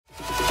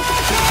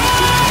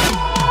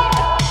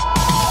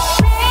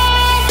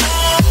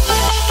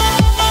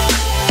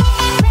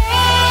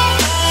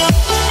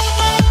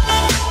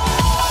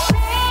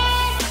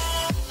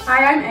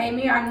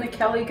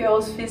Kelly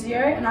Girls Physio,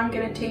 and I'm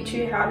going to teach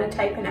you how to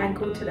tape an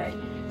ankle today.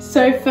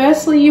 So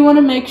firstly, you want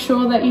to make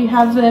sure that you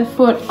have their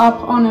foot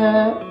up on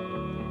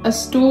a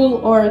stool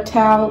or a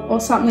towel or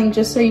something,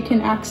 just so you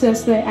can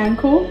access their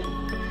ankle.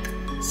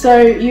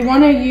 So you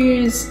want to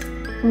use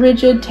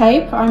rigid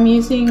tape. I'm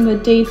using the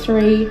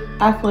D3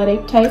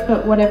 athletic tape,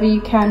 but whatever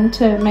you can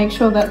to make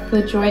sure that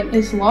the joint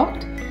is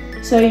locked.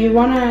 So you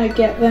want to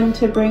get them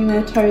to bring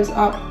their toes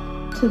up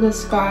to the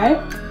sky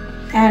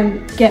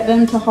and get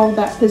them to hold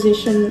that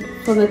position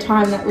for the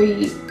time that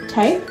we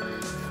tape.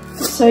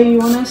 So you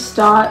want to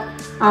start,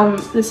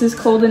 this is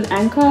called an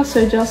anchor,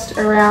 so just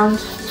around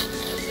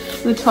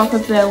the top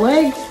of their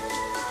leg,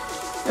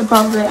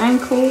 above their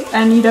ankle,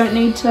 and you don't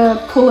need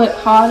to pull it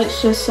hard,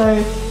 it's just so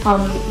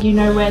you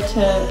know where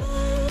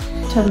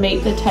to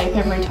meet the tape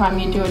every time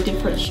you do a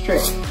different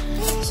strip.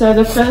 So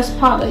the first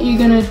part that you're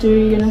going to do,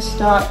 you're going to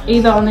start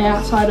either on the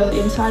outside or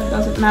the inside, it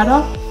doesn't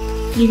matter.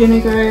 You're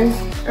going to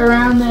go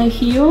around their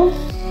heel,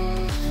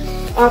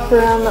 up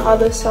around the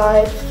other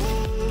side,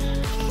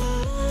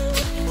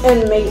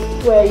 and meet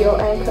where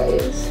your anchor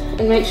is.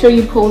 And make sure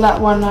you pull that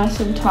one nice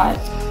and tight.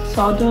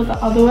 So I'll do it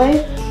the other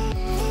way.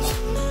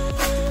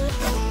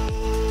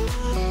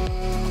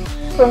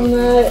 From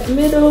the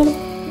middle,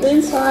 the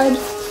inside,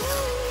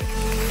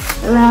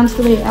 around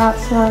to the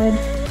outside.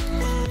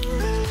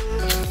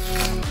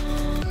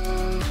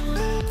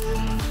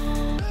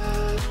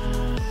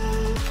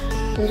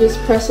 And just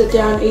press it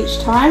down each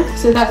time.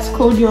 So that's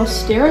called your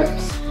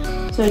stirrups.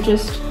 So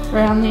just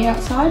around the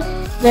outside.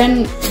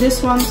 Then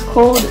this one's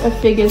called a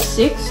figure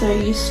 6. So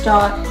you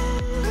start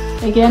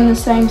again the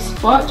same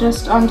spot,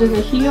 just under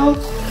the heel,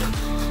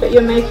 but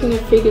you're making a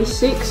figure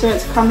 6, so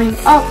it's coming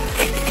up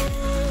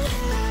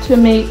to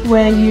meet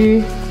where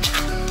you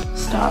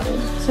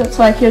started. So it's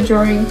like you're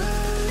drawing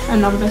a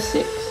number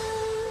 6.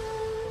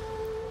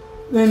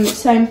 Then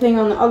same thing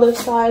on the other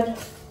side,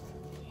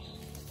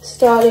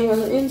 starting on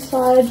the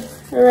inside,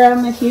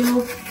 around the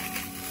heel,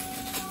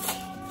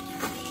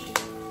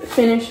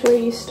 finish where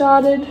you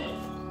started,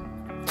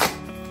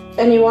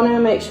 and you want to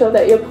make sure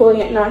that you're pulling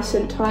it nice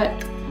and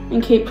tight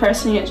and keep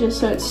pressing it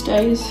just so it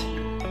stays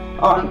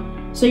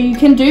on. So you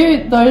can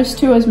do those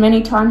two as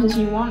many times as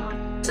you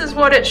want. This is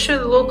what it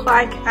should look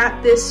like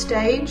at this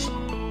stage.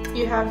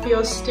 You have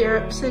your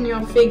stirrups and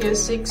your figure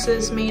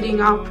 6s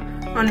meeting up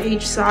on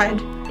each side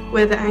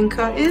where the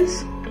anchor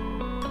is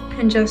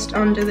and just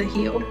under the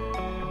heel.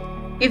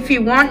 If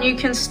you want, you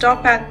can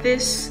stop at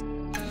this.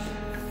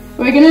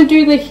 We're going to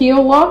do the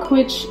heel lock,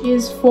 which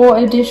is for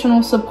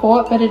additional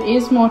support, but it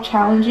is more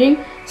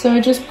challenging. So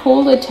just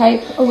pull the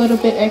tape a little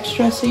bit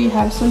extra so you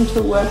have some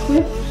to work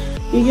with.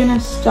 You're going to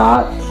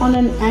start on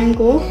an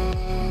angle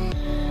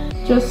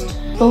just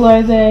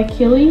below their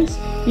Achilles.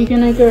 You're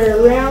going to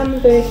go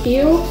around their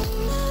heel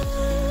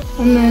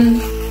and then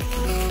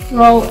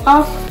roll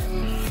up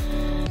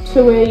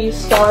to where you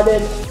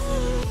started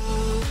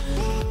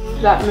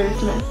that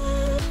movement.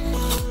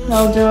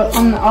 I'll do it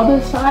on the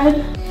other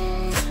side.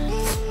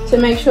 So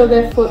make sure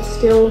their foot's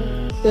still,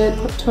 the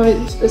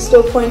toes are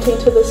still pointing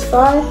to the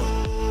sky.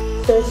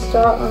 So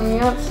start on the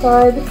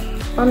outside,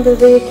 under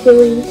the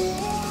Achilles,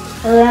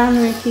 around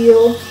the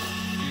heel,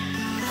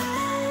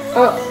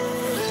 up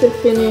to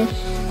finish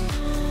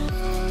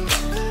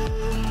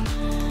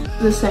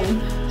the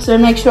same. So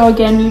make sure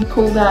again you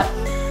pull that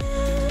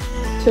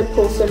to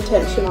pull some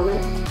tension on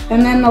it.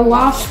 And then the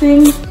last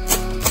thing,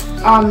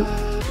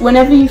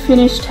 whenever you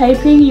finish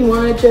taping, you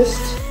want to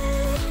just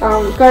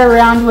go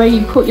around where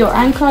you put your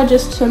anchor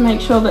just to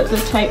make sure that the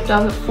tape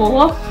doesn't fall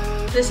off.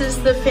 This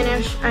is the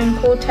finished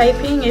ankle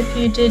taping. If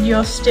you did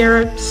your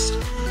stirrups,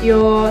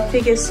 your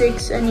figure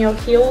 6 and your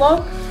heel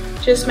lock,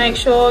 just make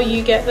sure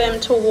you get them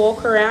to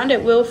walk around.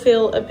 It will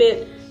feel a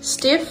bit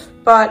stiff,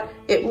 but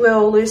it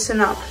will loosen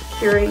up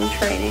during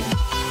training.